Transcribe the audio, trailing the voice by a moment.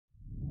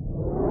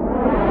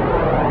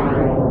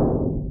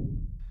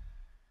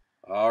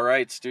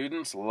right,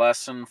 students,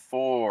 lesson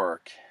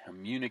 4,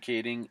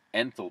 communicating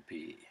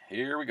enthalpy.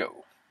 Here we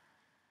go.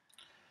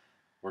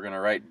 We're going to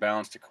write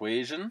balanced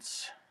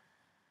equations.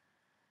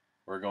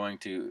 We're going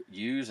to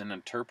use and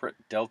interpret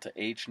delta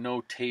H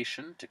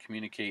notation to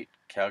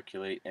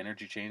calculate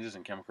energy changes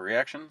in chemical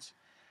reactions.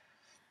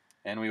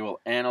 And we will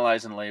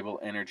analyze and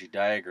label energy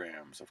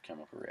diagrams of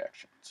chemical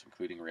reactions,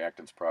 including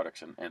reactants,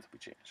 products, and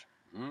enthalpy change.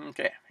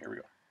 Okay, here we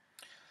go.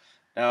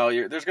 Now,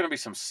 there's going to be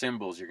some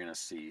symbols you're going to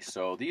see.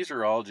 So these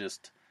are all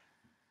just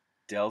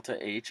delta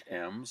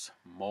HMs,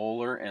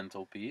 molar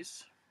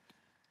enthalpies.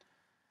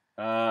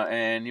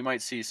 And you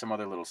might see some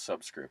other little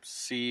subscripts.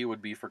 C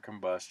would be for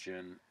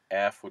combustion,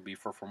 F would be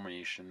for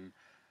formation.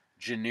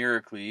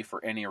 Generically,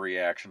 for any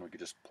reaction, we could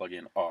just plug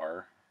in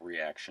R,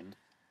 reaction.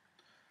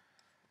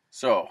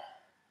 So,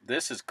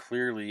 this is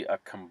clearly a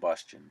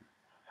combustion.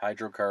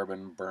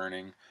 Hydrocarbon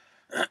burning.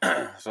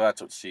 So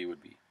that's what C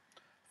would be.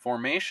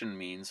 Formation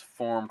means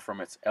formed from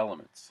its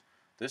elements.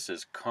 This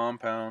is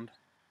compound,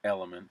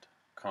 element,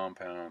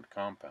 compound,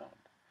 compound.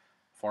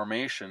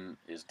 Formation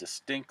is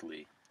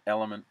distinctly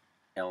element,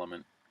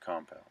 element,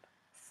 compound.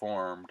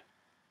 Formed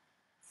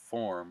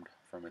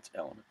from its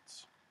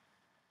elements.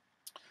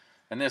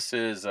 And this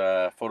is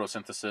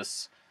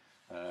photosynthesis.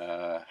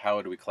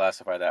 How do we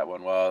classify that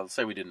one? Well, let's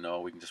say we didn't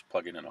know. We can just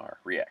plug in an R,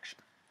 reaction.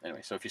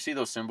 Anyway, so if you see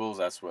those symbols,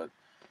 that's what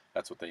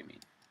they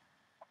mean.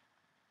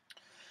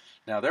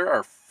 Now, there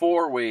are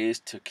 4 ways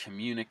to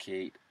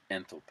communicate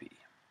enthalpy.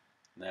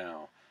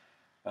 Now,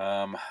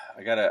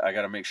 I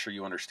gotta make sure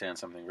you understand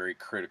something very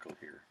critical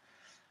here.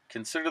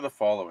 Consider the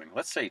following.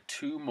 Let's say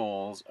 2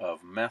 moles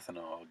of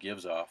methanol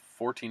gives off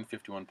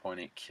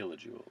 1451.8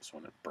 kilojoules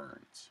when it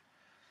burns.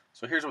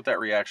 So here's what that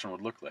reaction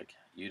would look like.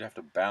 You'd have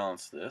to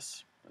balance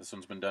this. This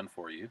one's been done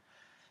for you.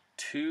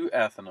 2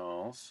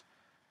 ethanols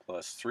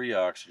plus 3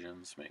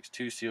 oxygens makes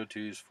 2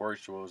 CO2s, 4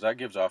 H2Os. That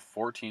gives off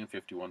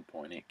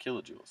 1451.8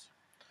 kilojoules.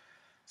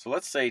 So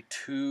let's say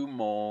 2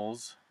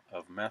 moles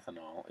of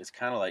methanol is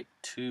kind of like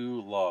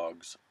 2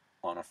 logs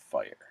on a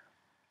fire.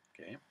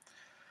 Okay.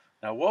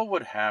 Now, what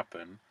would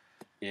happen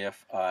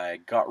if I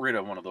got rid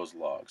of one of those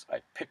logs?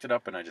 I picked it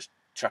up and I just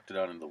chucked it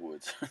out into the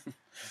woods.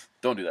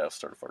 Don't do that, it'll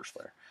start a forest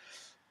fire.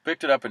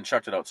 Picked it up and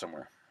chucked it out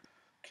somewhere.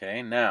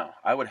 Okay, now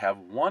I would have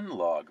 1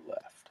 log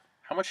left.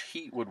 How much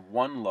heat would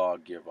 1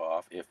 log give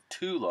off if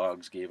 2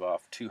 logs gave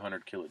off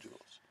 200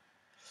 kilojoules?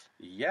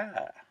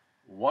 Yeah,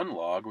 1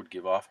 log would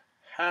give off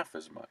half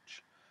as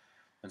much.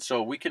 And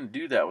so we can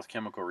do that with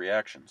chemical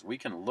reactions. We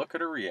can look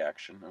at a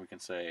reaction and we can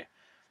say,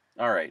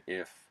 all right,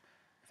 if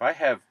I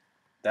have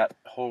that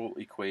whole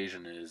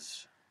equation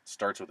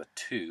starts with a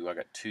 2, I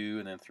got 2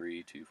 and then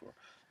 3, 2, 4.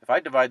 If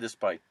I divide this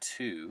by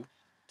 2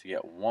 to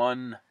get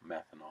 1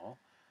 methanol,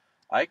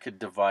 I could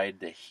divide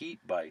the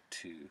heat by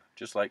 2,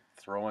 just like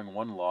throwing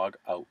 1 log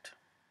out.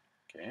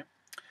 Okay.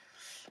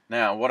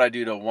 Now, what I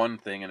do to one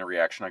thing in a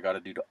reaction, I got to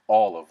do to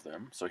all of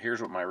them. So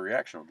here's what my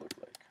reaction would look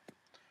like.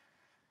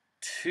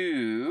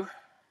 2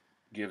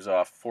 gives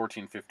off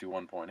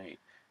 1451.8. If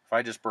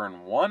I just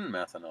burn 1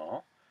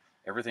 methanol,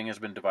 everything has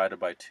been divided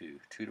by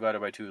 2. 2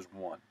 divided by 2 is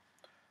 1.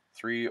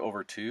 3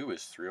 over 2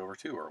 is 3 over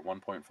 2, or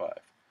 1.5.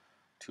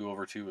 2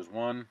 over 2 is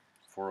 1.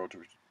 4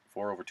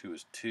 over 2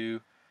 is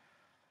 2.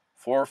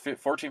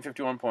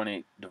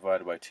 1451.8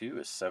 divided by 2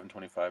 is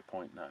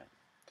 725.9.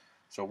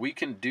 So we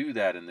can do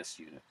that in this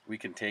unit. We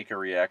can take a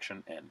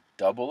reaction and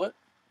double it.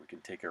 We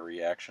can take a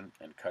reaction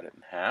and cut it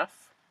in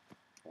half.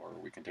 Or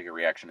we can take a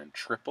reaction and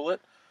triple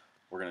it.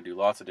 We're going to do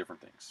lots of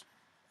different things.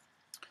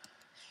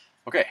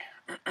 Okay.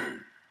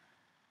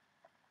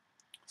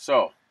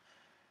 So,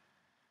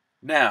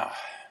 now,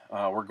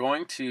 we're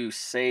going to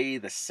say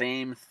the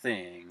same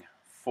thing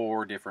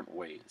 4 different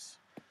ways.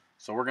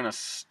 So we're going to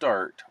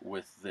start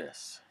with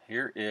this.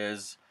 Here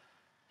is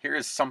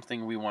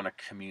something we want to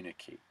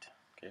communicate.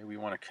 Okay, we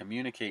want to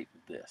communicate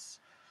this.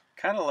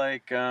 Kind of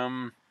like,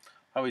 I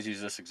always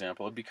use this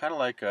example. It'd be kind of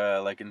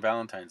like in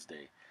Valentine's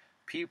Day.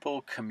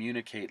 People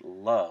communicate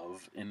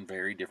love in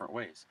very different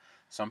ways.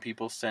 Some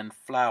people send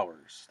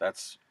flowers.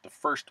 That's the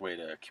first way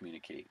to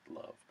communicate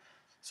love.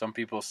 Some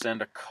people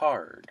send a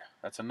card.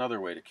 That's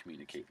another way to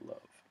communicate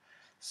love.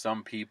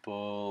 Some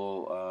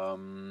people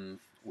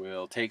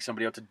will take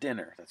somebody out to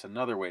dinner. That's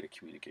another way to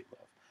communicate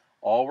love.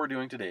 All we're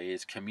doing today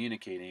is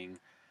communicating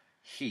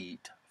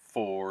heat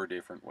 4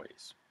 different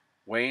ways.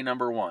 Way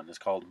number 1 is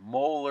called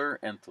molar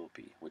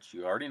enthalpy, which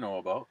you already know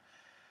about.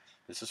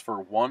 This is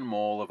for 1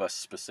 mole of a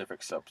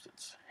specific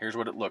substance. Here's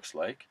what it looks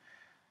like.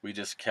 We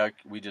just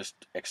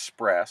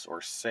express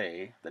or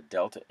say that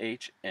delta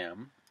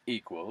HM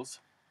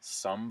equals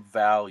some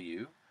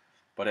value,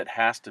 but it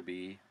has to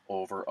be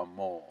over a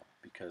mole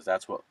because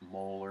that's what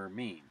molar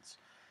means.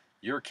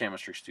 You're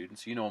chemistry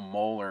students, you know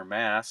molar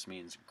mass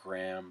means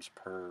grams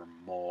per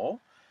mole.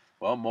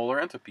 Well,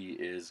 molar enthalpy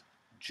is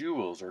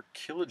joules or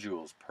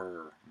kilojoules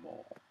per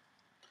mole.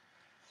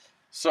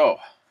 So,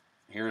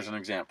 here's an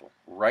example.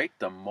 Write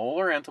the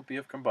molar enthalpy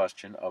of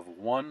combustion of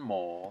 1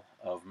 mole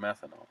of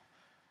methanol.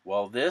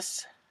 Well,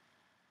 this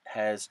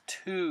has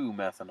 2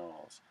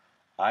 methanols.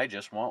 I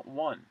just want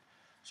 1.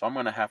 So I'm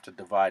going to have to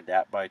divide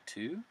that by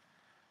 2.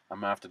 I'm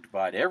going to have to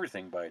divide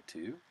everything by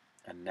 2,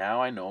 and now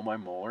I know my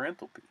molar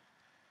enthalpy.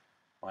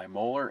 My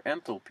molar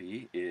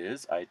enthalpy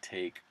is I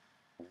take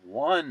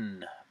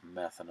 1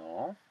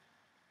 methanol,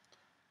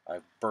 I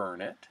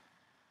burn it,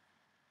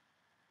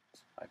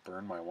 I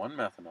burn my 1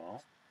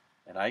 methanol,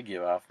 and I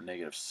give off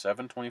negative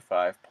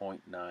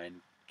 725.9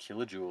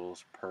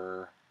 kilojoules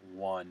per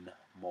 1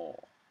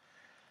 mole.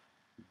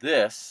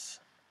 This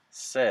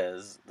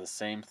says the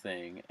same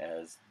thing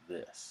as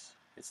this.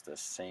 It's the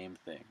same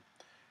thing.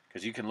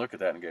 Because you can look at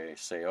that and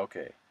say,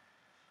 okay,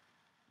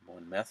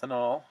 when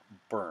methanol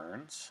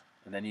burns,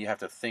 and then you have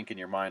to think in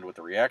your mind what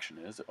the reaction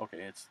is.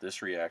 Okay, it's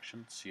this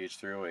reaction,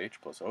 CH3OH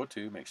plus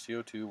O2 makes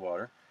CO2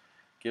 water,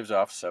 gives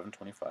off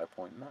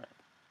 725.9.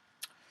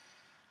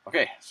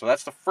 Okay, so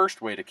that's the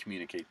first way to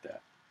communicate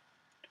that.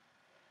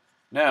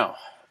 Now,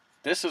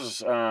 this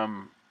is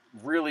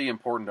really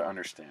important to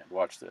understand.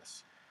 Watch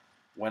this.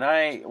 When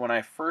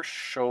I first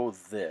show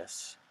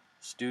this,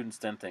 students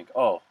then think,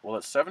 oh, well,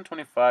 it's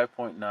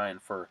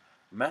 725.9 for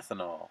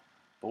methanol,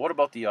 but what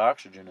about the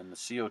oxygen and the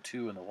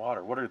CO2 in the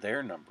water? What are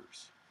their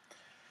numbers?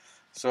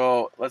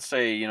 So let's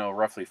say,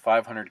 roughly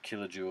 500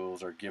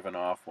 kilojoules are given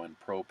off when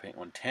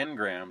 10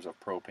 grams of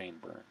propane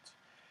burns.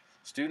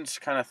 Students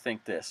kind of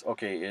think this,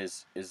 okay,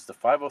 is the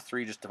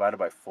 503 just divided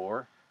by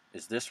 4?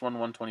 Is this one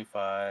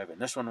 125, and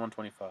this one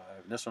 125,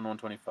 and this one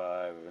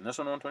 125, and this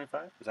one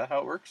 125? Is that how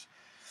it works?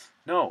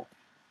 No.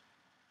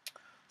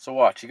 So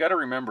watch, you got to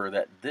remember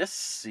that this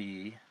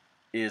C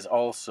is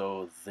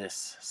also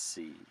this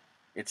C.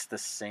 It's the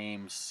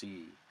same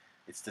C.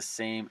 It's the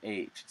same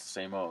H. It's the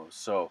same O.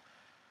 So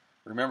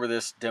remember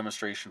this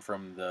demonstration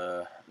from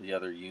the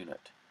other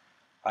unit.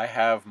 I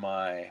have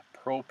my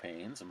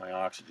propanes and my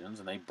oxygens,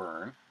 and they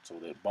burn. So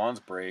the bonds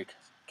break,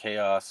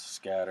 chaos,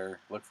 scatter,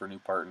 look for a new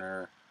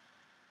partner,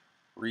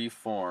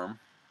 reform.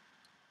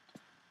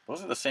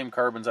 Those are the same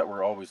carbons that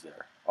were always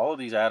there. All of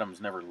these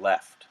atoms never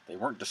left. They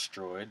weren't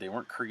destroyed. They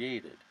weren't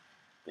created.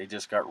 They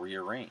just got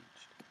rearranged.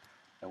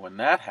 And when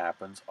that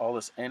happens, all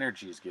this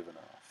energy is given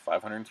off,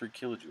 503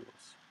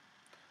 kilojoules.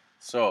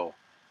 So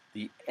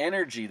the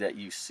energy that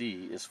you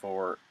see is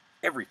for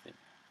everything,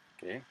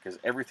 okay? Because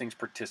everything's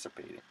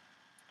participating.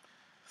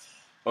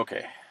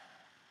 Okay,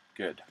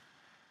 good.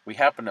 We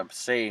happen to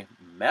say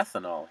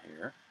methanol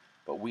here,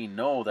 but we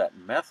know that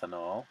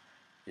methanol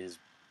is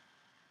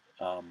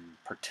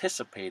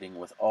participating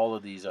with all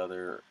of these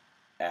other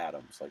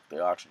atoms, like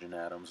the oxygen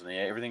atoms, and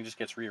everything just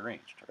gets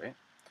rearranged, right?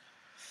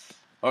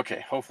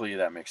 Okay, hopefully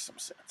that makes some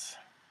sense.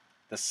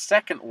 The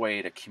second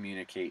way to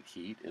communicate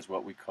heat is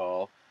what we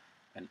call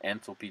an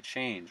enthalpy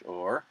change,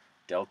 or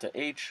delta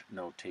H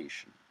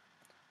notation.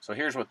 So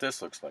here's what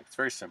this looks like. It's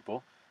very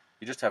simple.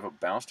 You just have a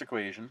balanced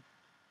equation,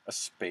 a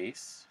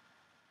space,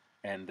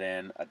 and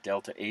then a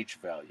delta H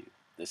value.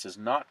 This is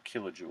not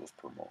kilojoules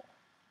per mole.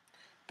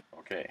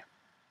 Okay.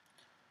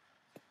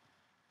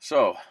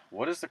 So,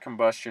 what is the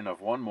combustion of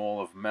 1 mole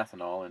of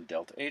methanol in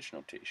delta H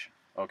notation?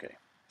 Okay,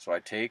 so I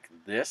take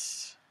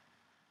this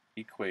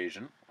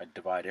equation, I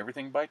divide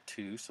everything by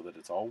 2 so that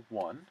it's all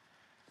 1,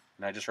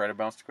 and I just write a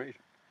balanced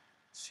equation.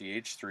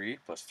 CH3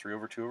 plus 3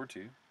 over 2 over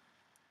 2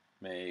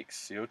 makes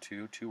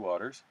CO2, 2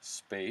 waters,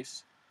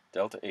 space,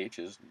 delta H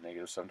is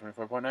negative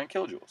 725.9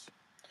 kilojoules.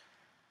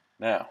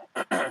 Now,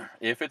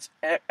 if it's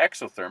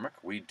exothermic,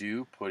 we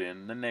do put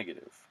in the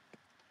negative.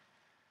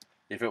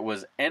 If it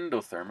was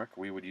endothermic,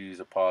 we would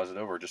use a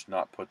positive or just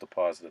not put the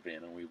positive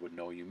in, and we would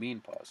know you mean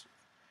positive.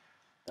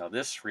 Now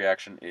this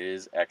reaction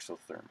is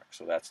exothermic,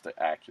 so that's the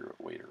accurate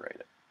way to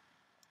write it.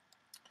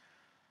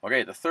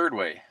 Okay, the third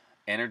way,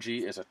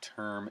 energy is a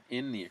term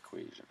in the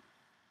equation.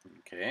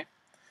 Okay,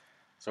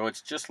 so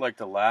it's just like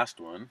the last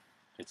one.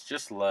 It's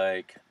just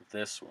like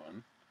this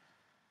one,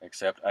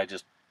 except I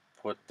just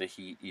put the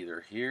heat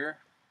either here,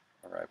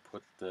 or I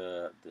put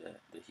the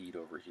heat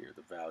over here,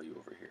 the value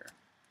over here.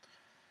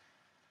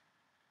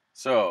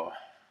 So,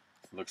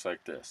 it looks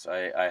like this.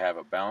 I have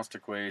a balanced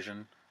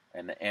equation,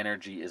 and the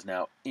energy is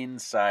now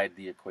inside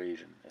the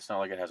equation. It's not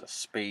like it has a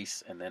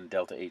space and then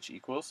delta H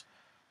equals.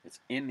 It's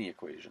in the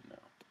equation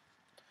now.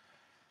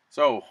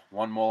 So,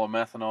 1 mole of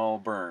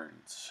methanol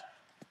burns.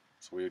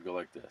 So we would go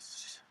like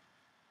this.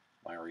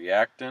 My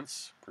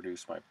reactants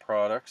produce my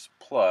products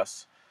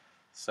plus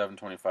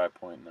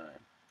 725.9.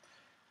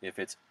 If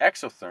it's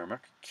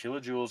exothermic,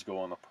 kilojoules go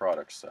on the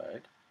product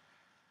side.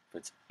 If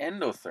it's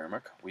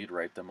endothermic, we'd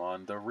write them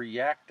on the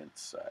reactant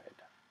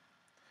side.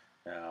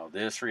 Now,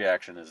 this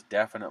reaction is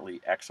definitely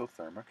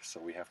exothermic, so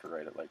we have to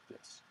write it like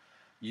this.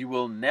 You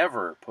will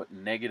never put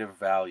negative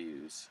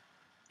values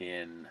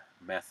in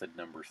method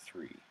number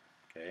 3,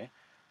 okay?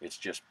 It's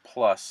just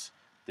plus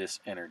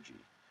this energy.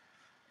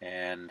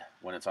 And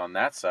when it's on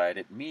that side,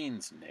 it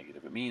means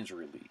negative. It means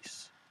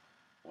release.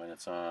 When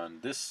it's on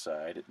this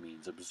side, it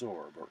means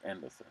absorb or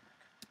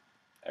endothermic.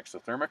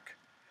 Exothermic,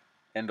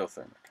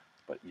 endothermic.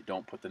 But you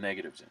don't put the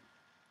negatives in.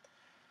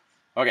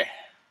 Okay,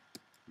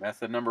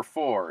 method number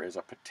 4 is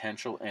a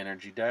potential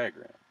energy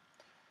diagram.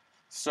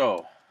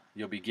 So,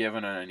 you'll be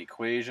given an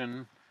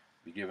equation,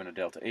 be given a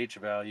delta H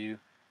value,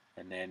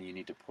 and then you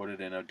need to put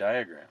it in a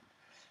diagram.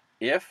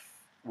 If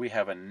we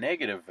have a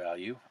negative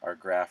value, our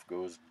graph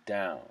goes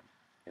down.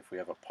 If we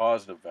have a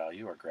positive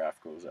value, our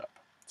graph goes up.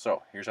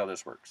 So here's how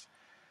this works.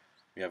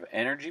 We have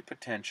energy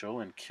potential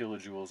in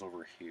kilojoules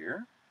over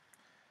here.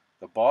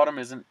 The bottom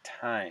isn't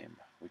time.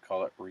 We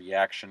call it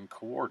reaction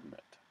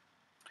coordinate.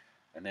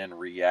 And then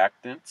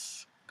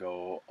reactants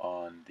go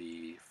on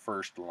the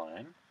first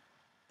line.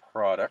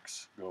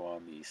 Products go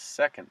on the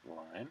second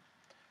line.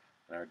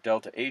 And our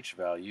delta H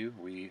value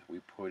we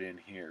put in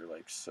here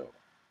like so.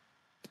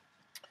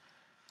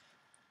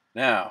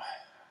 Now,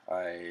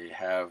 I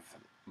have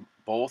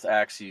both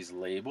axes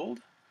labeled.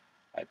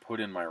 I put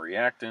in my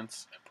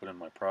reactants, I put in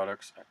my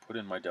products, I put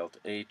in my delta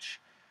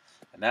H,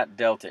 and that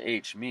delta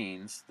H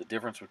means the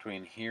difference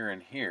between here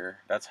and here,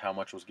 that's how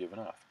much was given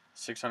off.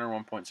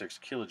 601.6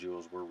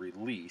 kilojoules were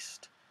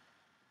released.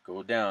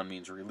 Go down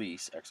means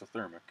release,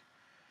 exothermic,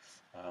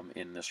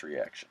 in this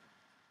reaction.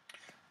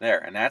 There,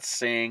 and that's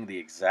saying the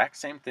exact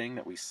same thing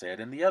that we said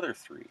in the other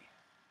three.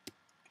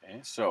 Okay,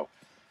 so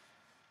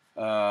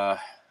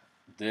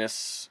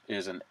this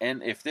is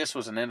if this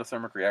was an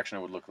endothermic reaction,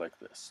 it would look like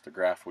this. The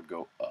graph would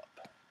go up.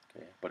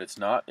 Okay, but it's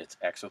not. It's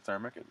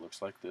exothermic. It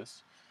looks like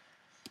this.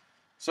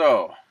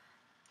 So,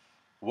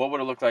 what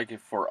would it look like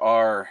for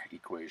our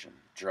equation?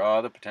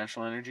 Draw the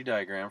potential energy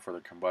diagram for the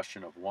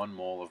combustion of 1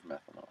 mole of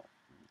methanol.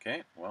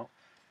 Okay, well,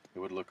 it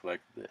would look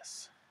like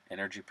this.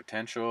 Energy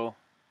potential,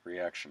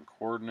 reaction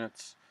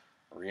coordinates,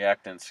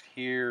 reactants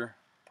here,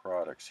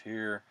 products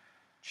here,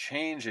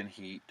 change in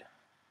heat,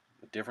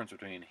 the difference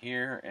between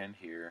here and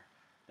here,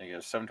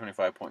 negative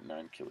 725.9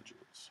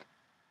 kilojoules.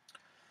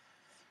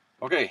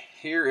 Okay,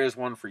 here is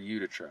one for you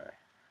to try.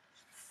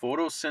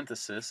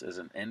 Photosynthesis is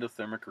an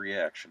endothermic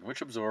reaction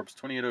which absorbs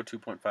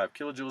 2802.5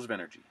 kilojoules of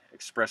energy.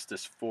 Express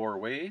this 4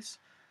 ways.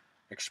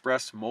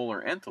 Express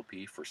molar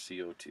enthalpy for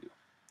CO2.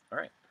 All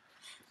right,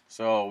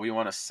 so we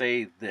want to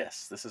say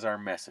this. This is our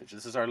message.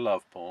 This is our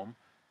love poem.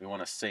 We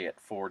want to say it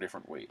 4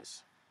 different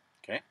ways.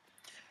 Okay,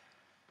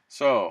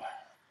 so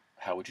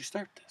how would you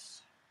start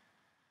this?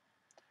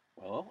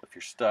 Well, if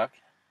you're stuck,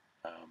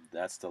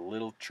 that's the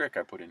little trick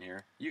I put in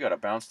here. You got to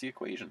bounce the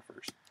equation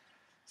first.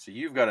 So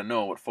you've got to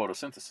know what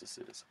photosynthesis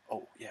is.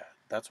 Oh, yeah,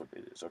 that's what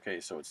it is. Okay,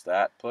 so it's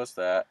that, plus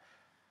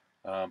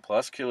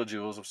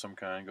kilojoules of some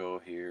kind go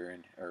here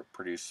and or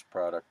produce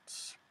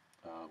products,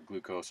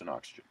 glucose and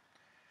oxygen.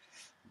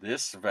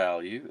 This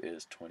value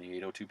is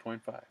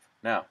 2802.5.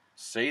 Now,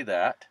 say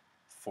that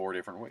 4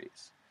 different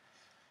ways.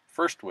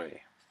 First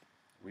way,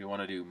 we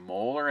want to do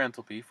molar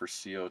enthalpy for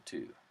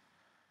CO2.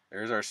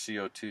 There's our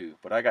CO2,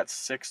 but I got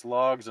 6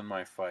 logs in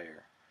my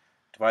fire.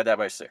 Divide that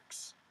by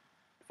 6.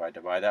 If I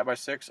divide that by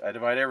 6, I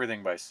divide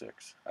everything by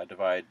 6. I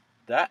divide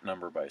that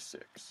number by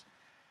 6.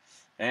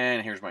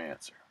 And here's my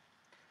answer.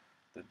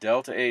 The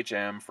delta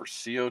HM for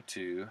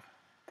CO2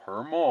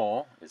 per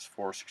mole is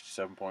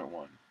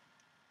 467.1.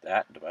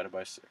 That divided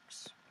by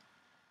 6.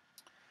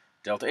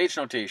 Delta H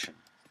notation.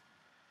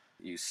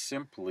 You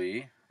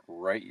simply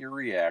write your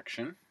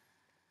reaction,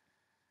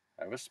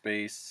 have a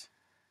space,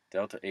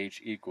 delta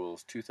H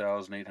equals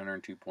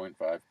 2,802.5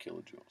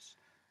 kilojoules.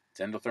 It's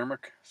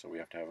endothermic, so we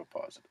have to have a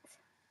positive.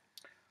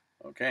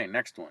 Okay,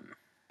 next one.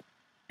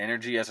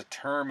 Energy as a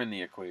term in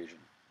the equation.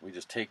 We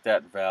just take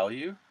that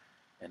value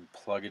and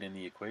plug it in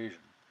the equation.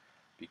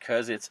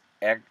 Because it's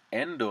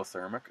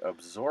endothermic,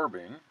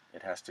 absorbing,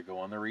 it has to go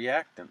on the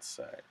reactant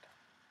side.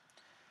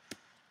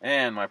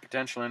 And my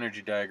potential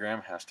energy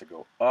diagram has to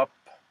go up.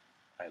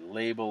 I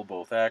label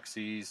both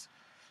axes,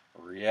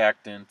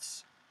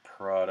 reactants,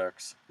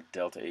 products,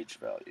 delta H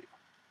value.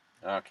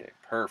 Okay,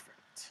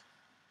 perfect.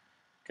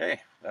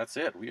 Okay, that's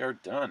it. We are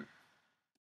done.